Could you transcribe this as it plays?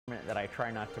that I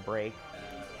try not to break.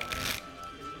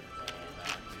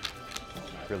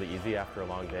 It's really easy after a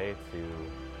long day to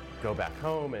go back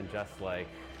home and just like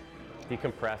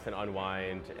decompress and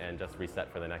unwind and just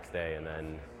reset for the next day, and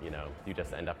then you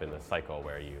just end up in this cycle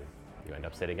where you end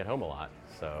up sitting at home a lot.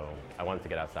 So I wanted to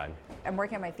get outside. I'm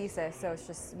working on my thesis, so it's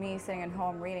just me sitting at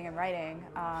home reading and writing.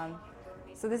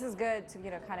 So this is good to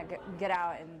kind of get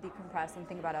out and decompress and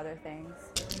think about other things.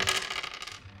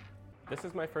 This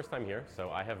is my first time here, so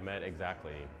I have met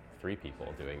exactly 3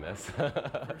 people doing this.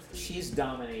 She's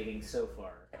dominating so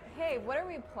far. Hey, what are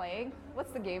we playing?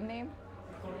 What's the game name?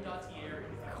 Condottieri.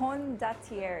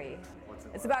 Condottieri.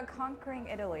 It's about conquering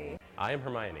Italy. I am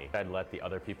Hermione. I'd let the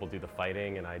other people do the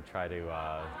fighting, and I'd try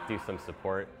to do some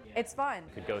support. It's fun.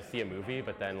 You could go see a movie,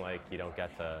 but then like you don't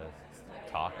get to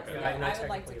talk. I would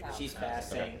like to pass. She's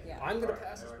passing. Yeah. I'm going to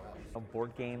pass as well.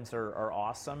 Board games are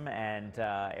awesome, and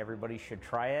everybody should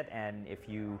try it. And if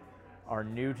you are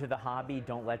new to the hobby,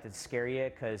 don't let it scare you,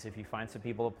 because if you find some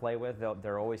people to play with,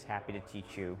 they're always happy to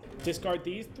teach you. Discard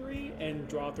these 3 and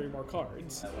draw 3 more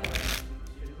cards.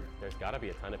 There's got to be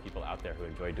a ton of people out there who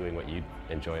enjoy doing what you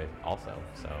enjoy also,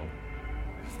 so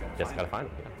just got to find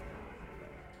them. Yeah.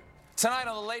 Tonight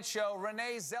on The Late Show,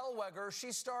 Renee Zellweger,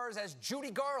 she stars as Judy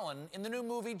Garland in the new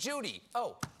movie Judy.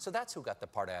 Oh, so that's who got the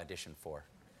part I auditioned for.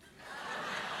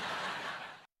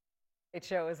 Late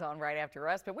Show is on right after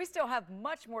us, but we still have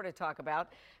much more to talk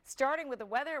about. Starting with the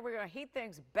weather, we're going to heat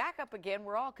things back up again.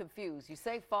 We're all confused. You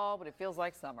say fall, but it feels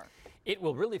like summer. It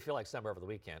will really feel like summer over the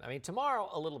weekend. I mean, tomorrow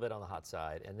a little bit on the hot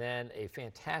side, and then a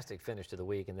fantastic finish to the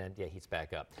week, and then, yeah, heats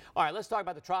back up. All right, let's talk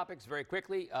about the tropics very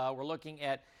quickly. We're looking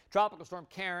at Tropical Storm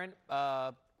Karen,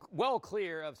 well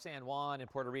clear of San Juan and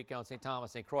Puerto Rico and St.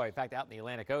 Thomas, St. Croix. In fact, out in the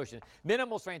Atlantic Ocean.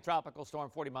 Minimal strength tropical storm,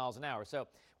 40 miles an hour. So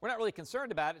we're not really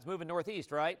concerned about it. It's moving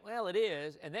northeast, right? Well, it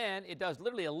is. And then it does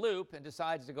literally a loop and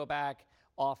decides to go back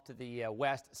off to the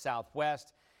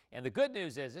west-southwest. And the good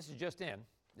news is this is just in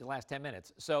the last 10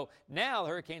 minutes. So now the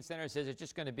Hurricane Center says it's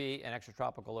just going to be an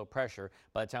extratropical low pressure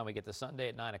by the time we get to Sunday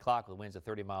at 9 o'clock with winds of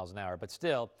 30 miles an hour. But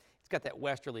still, it's got that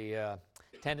westerly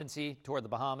tendency toward the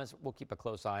Bahamas. We'll keep a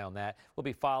close eye on that. We'll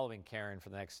be following Karen for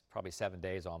the next probably 7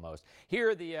 days almost.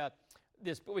 Here are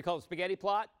this what we call the spaghetti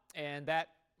plot, and that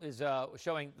is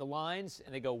showing the lines,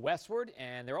 and they go westward,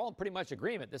 and they're all in pretty much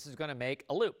agreement. This is going to make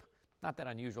a loop. Not that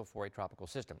unusual for a tropical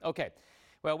system. Okay,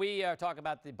 well, we talk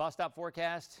about the bus stop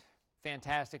forecast.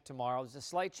 Fantastic tomorrow. There's a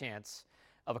slight chance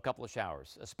of a couple of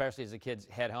showers, especially as the kids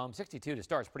head home. 62 to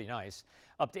start is pretty nice.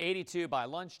 Up to 82 by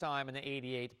lunchtime and then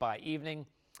 88 by evening.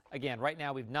 Again, right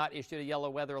now we've not issued a yellow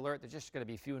weather alert. They're just going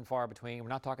to be few and far between. We're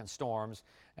not talking storms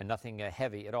and nothing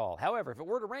heavy at all. However, if it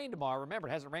were to rain tomorrow, remember,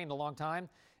 it hasn't rained in a long time.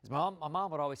 My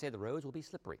mom would always say the roads will be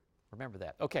slippery. Remember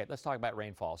that. Okay, let's talk about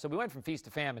rainfall. So we went from feast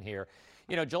to famine here.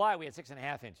 You know, July we had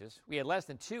 6.5 inches. We had less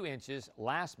than 2 inches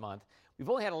last month. We've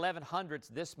only had 11 hundredths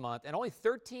this month and only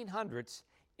 13 hundredths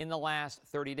in the last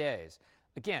 30 days.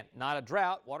 Again, not a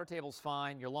drought. Water table's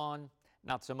fine. Your lawn,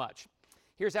 not so much.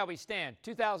 Here's how we stand.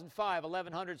 2005,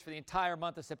 11 hundredths for the entire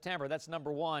month of September. That's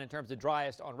number 1 in terms of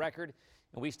driest on record,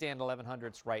 and we stand 11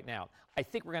 hundredths right now. I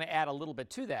think we're going to add a little bit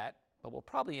to that, but we'll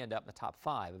probably end up in the top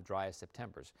 5 of driest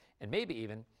Septembers, and maybe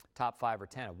even top 5 or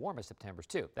 10 of warmest Septembers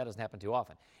too. That doesn't happen too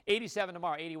often. 87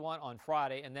 tomorrow, 81 on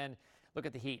Friday, and then look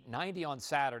at the heat. 90 on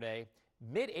Saturday,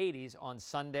 mid-80s on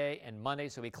Sunday and Monday,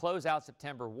 so we close out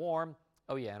September warm.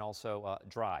 Oh yeah, and also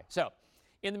dry. So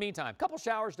in the meantime, a couple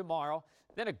showers tomorrow,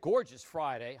 then a gorgeous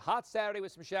Friday, hot Saturday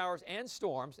with some showers and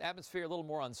storms, atmosphere a little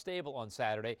more unstable on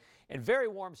Saturday, and very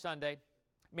warm Sunday,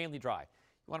 mainly dry.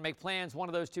 You want to make plans one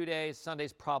of those 2 days.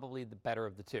 Sunday's probably the better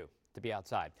of the two to be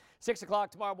outside. 6 o'clock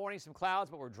tomorrow morning, some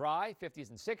clouds, but we're dry, 50s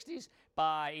and 60s.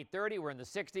 By 8:30, we're in the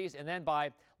 60s, and then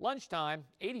by lunchtime,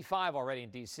 85 already in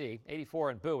D.C.,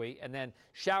 84 in Bowie, and then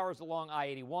showers along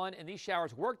I-81, and these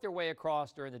showers work their way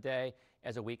across during the day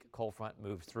as a weak cold front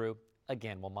moves through.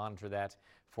 Again, we'll monitor that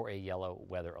for a yellow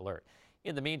weather alert.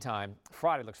 In the meantime,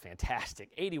 Friday looks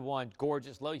fantastic. 81,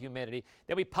 gorgeous, low humidity.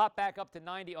 Then we pop back up to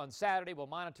 90 on Saturday. We'll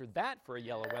monitor that for a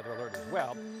yellow weather alert as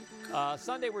well.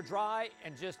 Sunday, we're dry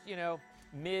and just,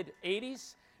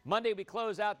 mid-80s. Monday, we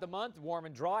close out the month warm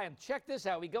and dry. And check this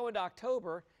out. We go into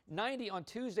October, 90 on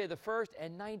Tuesday the 1st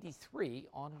and 93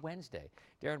 on Wednesday.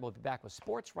 Darren will be back with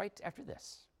sports right after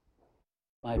this.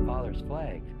 My father's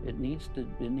flag. It needs to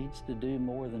do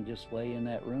more than just lay in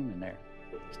that room in there.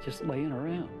 It's just laying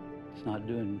around. It's not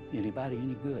doing anybody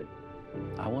any good.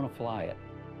 I want to fly it.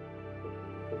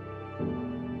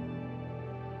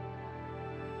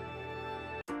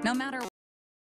 No matter